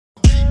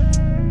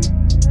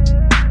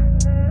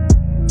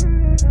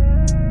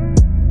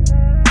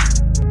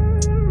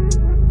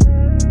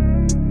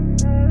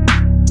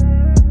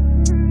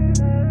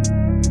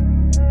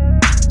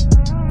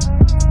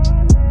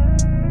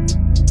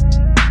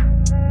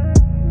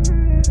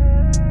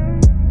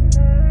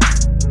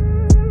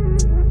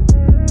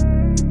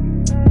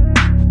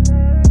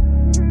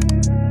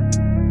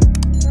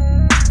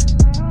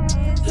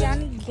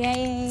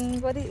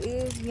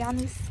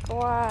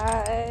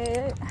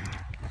Squad.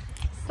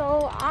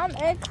 So I'm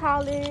at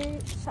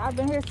college. I've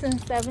been here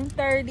since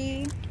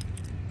 7:30.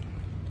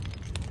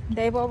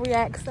 Davo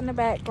reacts in the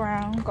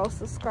background. Go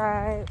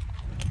subscribe.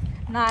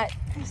 Not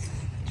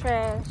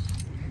trash.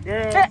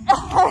 Yeah.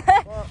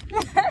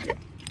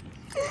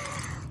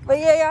 But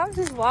yeah, I'm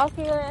just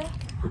walking.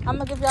 I'm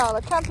gonna give y'all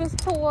a campus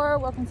tour.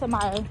 Welcome to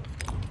my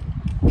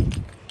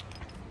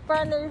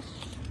furnished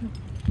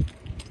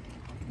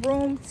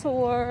room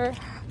tour.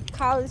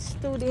 College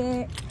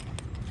student.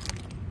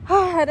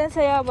 I didn't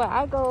tell y'all, but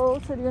I go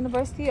to the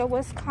University of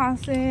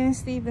Wisconsin,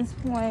 Stevens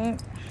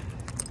Point.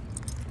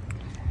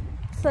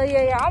 So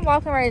yeah, I'm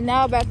walking right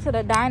now back to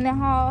the dining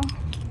hall.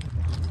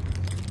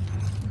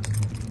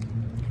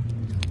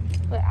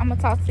 But I'm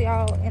gonna talk to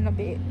y'all in a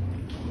bit.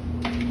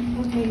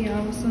 Okay,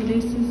 y'all, so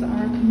this is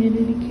our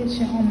community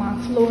kitchen on my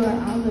floor.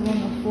 I live on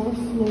the 4th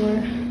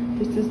floor.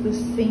 This is the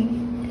sink,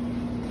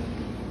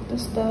 the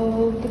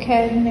stove, the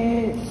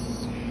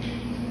cabinets,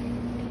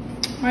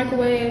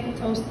 microwave,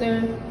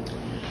 toaster,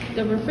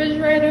 the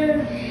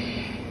refrigerator.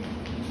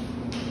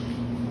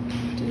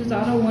 There's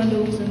all the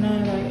windows and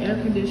then like air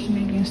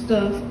conditioning and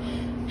stuff.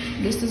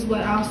 This is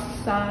what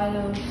outside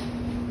of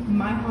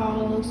my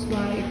hall looks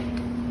like.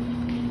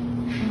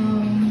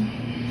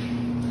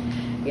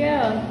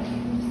 Yeah,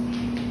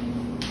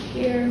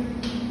 here.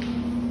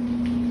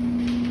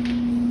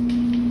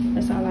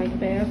 That's all like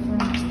bathroom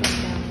stuff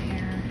down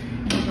there.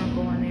 I'm not gonna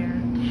go in there.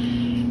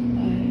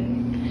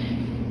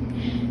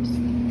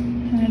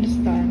 And this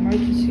is our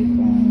emergency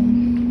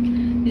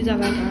phone. These are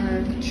like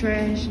our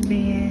trash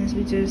bins.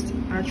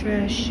 Our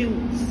trash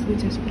chutes. We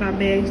just put our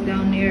bags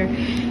down there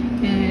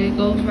and it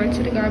goes right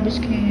to the garbage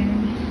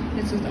can.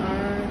 This is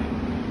our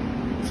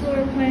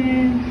floor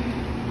plan.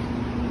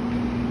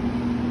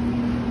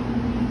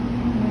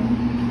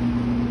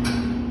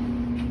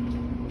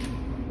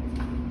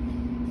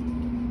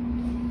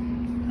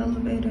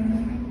 Elevator.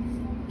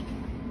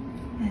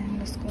 And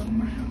let's go to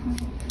my home.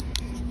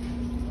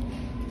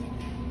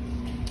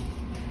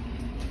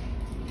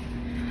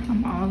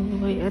 I'm all the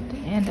way at the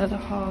end of the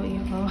hall,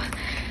 y'all.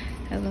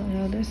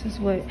 Hello, this is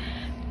what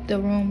the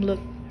room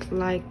looked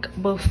like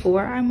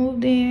before I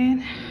moved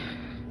in.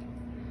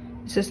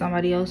 This is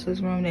somebody else's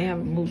room. They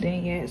haven't moved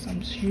in yet, so I'm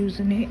just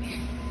using it.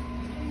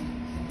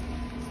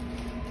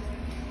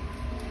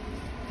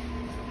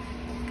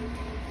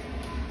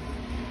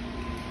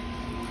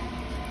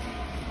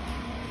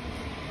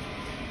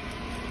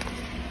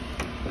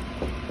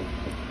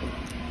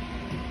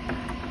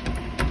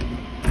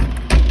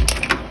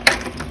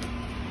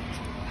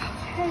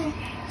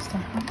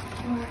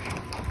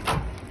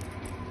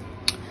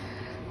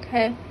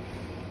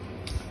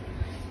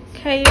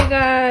 Okay, you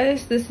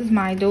guys, this is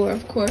my door,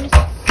 of course.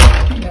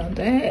 You know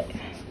that.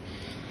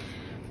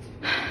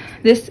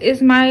 This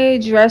is my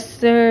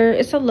dresser.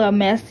 It's a little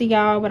messy,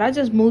 y'all, but I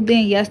just moved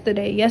in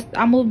yesterday. Yes,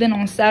 I moved in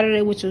on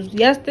Saturday, which was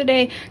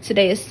yesterday.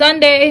 Today is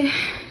Sunday.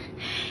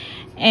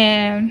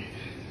 And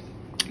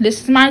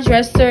this is my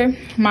dresser.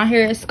 My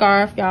hair is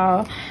scarf,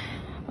 y'all.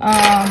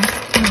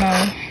 You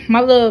know, my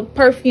little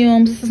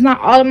perfumes. This is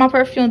not all of my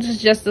perfumes. It's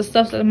just the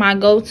stuff that I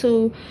go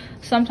to.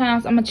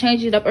 Sometimes I'm gonna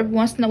change it up every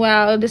once in a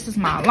while. This is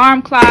my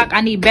alarm clock.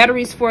 I need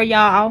batteries for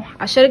y'all.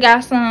 I should have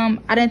got some.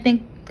 I didn't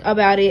think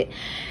about it.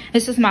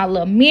 This is my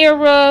little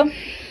mirror,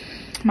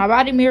 my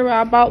body mirror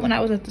I bought when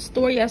I was at the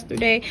store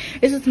yesterday.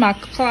 This is my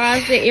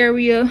closet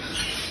area.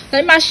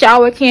 Like my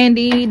shower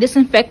candy,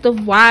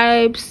 disinfectant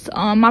wipes,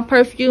 my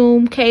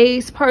perfume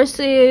case,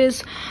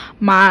 purses,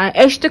 my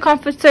extra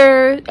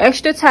comforter,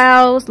 extra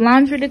towels,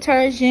 laundry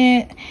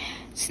detergent,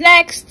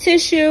 snacks,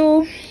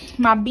 tissue,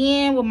 my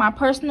bin with my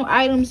personal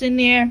items in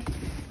there,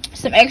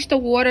 some extra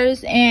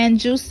waters and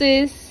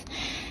juices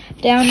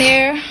down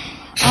there.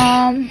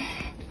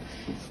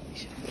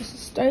 This is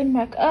straighten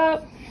back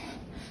up.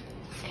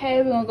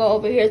 Okay, we're gonna go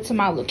over here to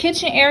my little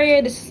kitchen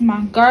area. This is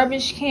my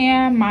garbage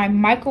can, my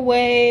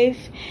microwave,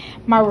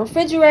 my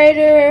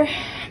refrigerator,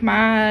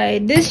 my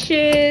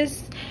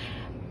dishes,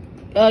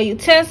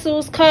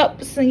 utensils,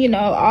 cups, and you know,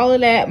 all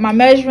of that. My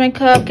measuring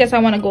cup, guess I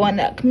want to go in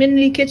the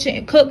community kitchen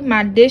and cook.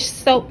 My dish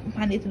soap,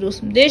 I need to do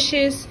some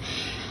dishes.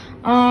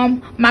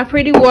 My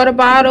pretty water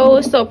bottle,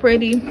 it's so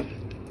pretty.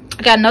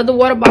 I got another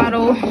water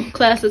bottle,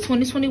 class of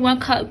 2021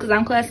 cup, because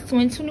I'm class of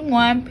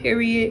 2021,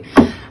 period.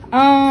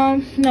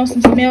 You know,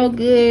 some smell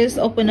goods,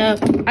 open up.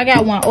 I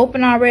got one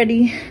open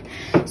already.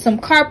 Some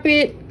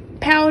carpet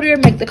powder,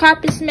 make the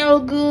carpet smell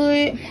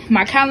good.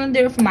 My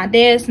calendar for my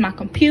desk, my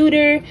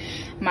computer,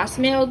 my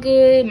smell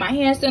good, my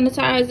hand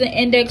sanitizer,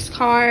 index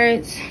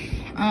cards.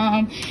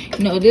 You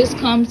know, this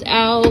comes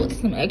out,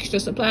 some extra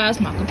supplies,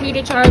 my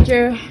computer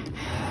charger,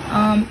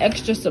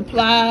 extra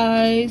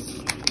supplies.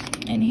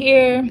 And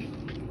here,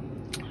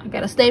 I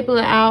got a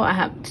stapler out. I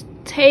have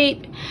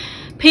tape,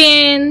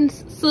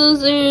 pens,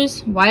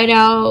 scissors,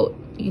 whiteout,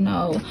 you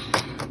know.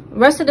 The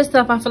rest of the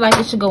stuff, I feel like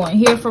it should go in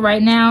here for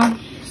right now.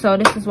 So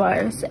this is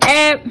where it's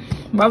at.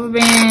 Rubber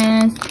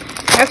bands,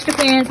 extra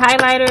pens,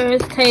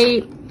 highlighters,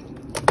 tape,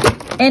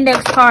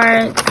 index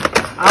cards,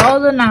 all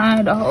the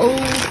nine, the whole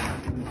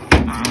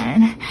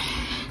nine.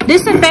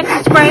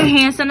 disinfectant spray,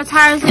 hand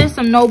sanitizer,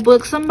 some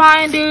notebooks, some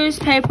binders,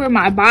 paper,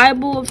 my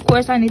Bible. Of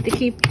course, I need to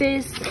keep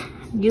this.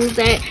 Use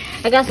that.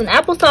 I got some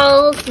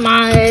applesauce.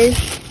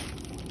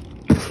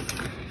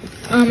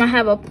 I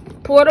have a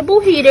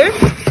portable heater.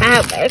 I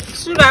have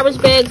extra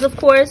garbage bags, of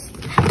course.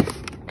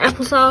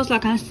 Applesauce,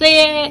 like I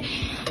said.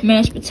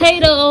 Mashed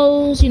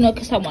potatoes, you know,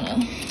 because I want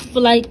to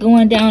feel like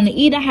going down to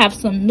eat. I have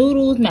some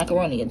noodles,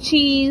 macaroni and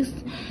cheese.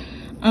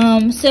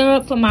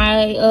 Syrup for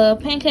my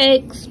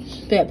pancakes.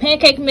 That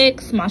pancake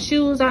mix. My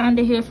shoes are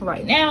under here for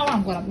right now.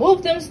 I'm going to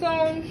move them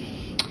soon.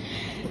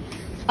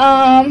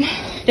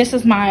 This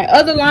is my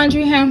other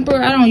laundry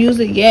hamper. I don't use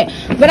it yet,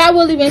 but I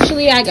will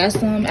eventually. I got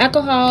some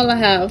alcohol. I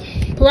have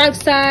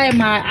peroxide,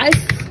 my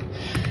ice,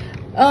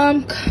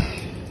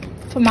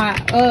 for my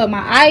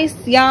ice,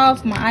 y'all,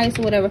 for my ice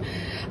or whatever.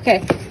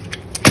 Okay,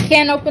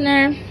 can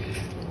opener,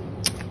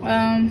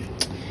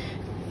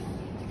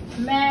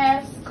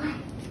 mask,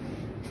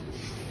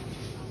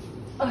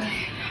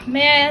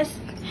 mask.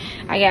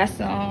 I got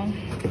some.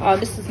 Oh,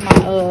 this is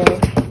my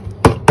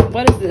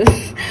what is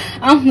this?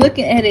 I'm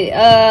looking at it.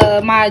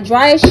 My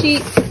dry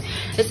sheets.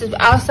 This is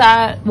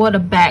outside, well, the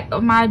back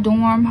of my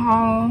dorm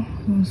hall.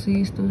 You can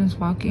see students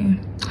walking.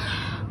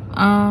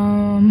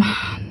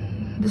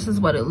 This is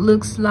what it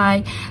looks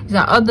like. These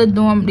are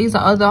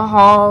other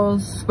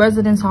halls,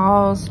 residence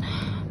halls.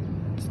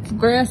 The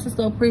grass is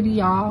so pretty,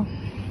 y'all.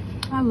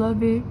 I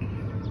love it.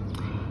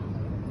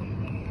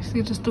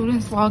 See the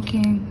students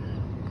walking.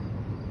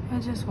 They're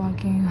just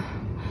walking.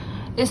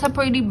 It's a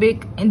pretty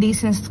big and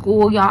decent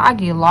school, y'all. I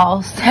get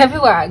lost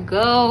everywhere I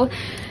go.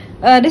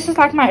 This is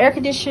like my air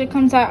conditioner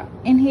comes out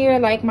in here,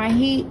 like my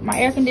heat, my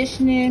air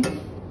conditioning,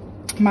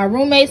 my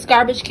roommate's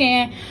garbage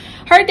can,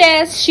 her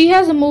desk. She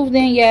hasn't moved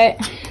in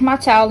yet. My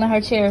towel in her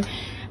chair,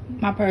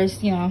 my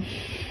purse, you know,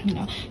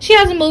 she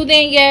hasn't moved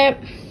in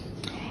yet.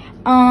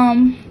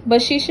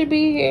 But she should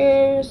be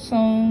here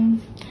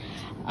soon.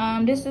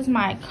 This is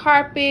my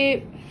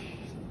carpet.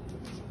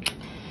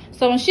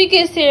 So when she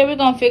gets here, we're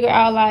gonna figure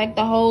out like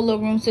the whole little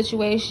room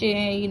situation,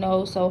 you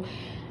know. So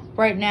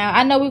right now,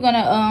 I know we're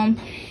gonna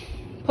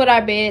put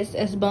our beds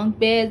as bunk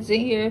beds in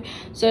here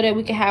so that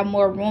we can have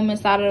more room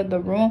inside of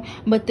the room.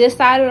 But this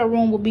side of the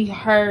room will be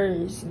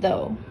hers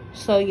though.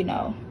 So, you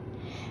know,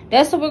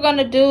 that's what we're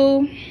gonna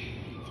do.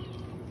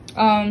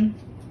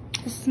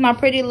 This is my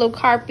pretty little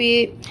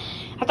carpet.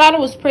 I thought it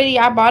was pretty.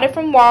 I bought it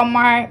from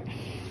Walmart.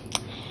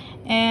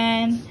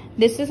 And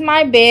this is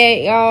my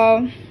bed,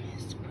 y'all.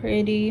 It's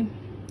pretty.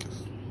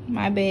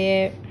 My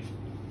bed.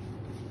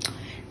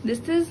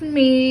 This is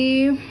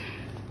me.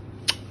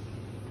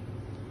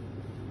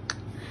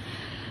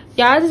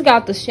 Y'all, I just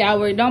got the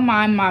shower. Don't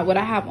mind what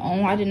I have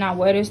on. I did not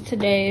wear this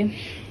today.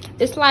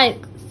 It's like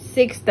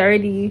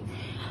 6:30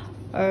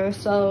 or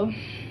so.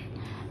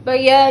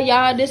 But yeah,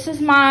 y'all, this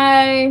is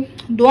my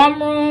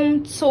dorm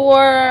room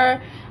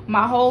tour,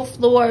 my whole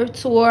floor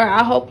tour.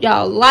 I hope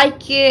y'all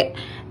like it.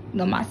 You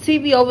know, my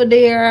TV over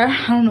there,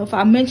 I don't know if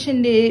I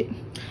mentioned it.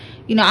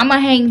 You know, I'm gonna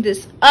hang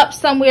this up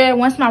somewhere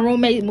once my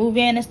roommate move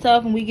in and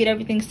stuff and we get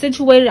everything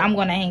situated. I'm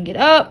gonna hang it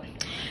up.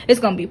 It's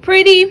gonna be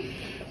pretty.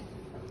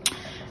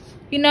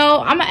 You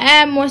know, I'm gonna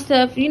add more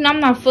stuff. You know, I'm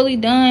not fully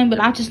done,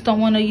 but I just don't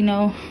want to, you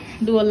know,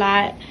 do a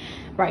lot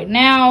right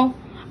now.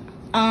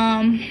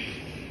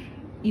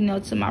 You know,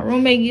 till my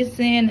roommate gets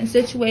in and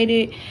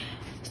situated.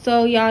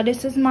 So y'all,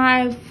 this is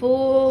my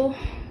full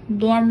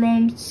dorm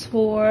room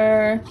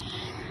tour.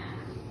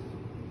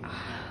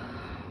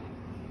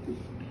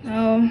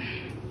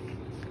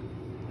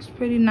 It's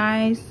pretty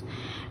nice.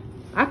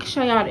 I can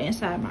show y'all the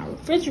inside of my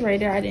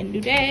refrigerator. I didn't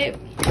do that.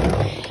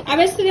 I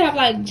basically have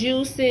like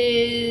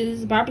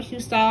juices, barbecue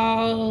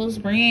sauce,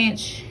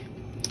 ranch,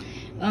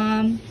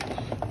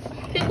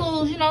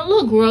 pickles, you know,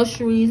 little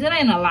groceries. It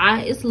ain't a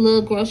lot. It's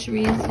little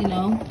groceries, you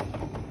know,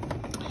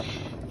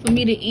 for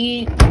me to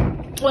eat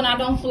when I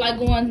don't feel like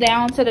going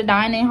down to the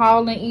dining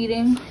hall and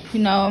eating, you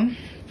know.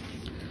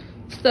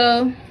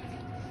 So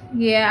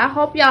yeah, I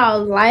hope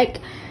y'all like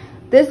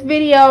this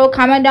video.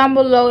 Comment down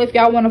below if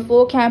y'all want a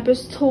full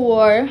campus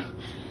tour,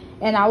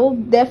 and I will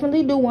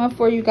definitely do one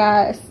for you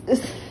guys.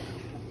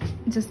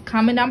 Just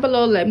comment down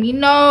below, let me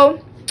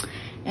know.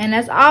 And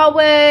as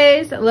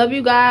always, I love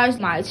you guys,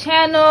 my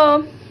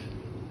channel,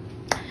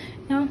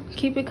 you know,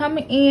 keep it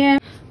coming in.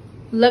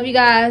 Love you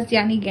guys,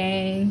 Yanni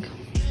gang.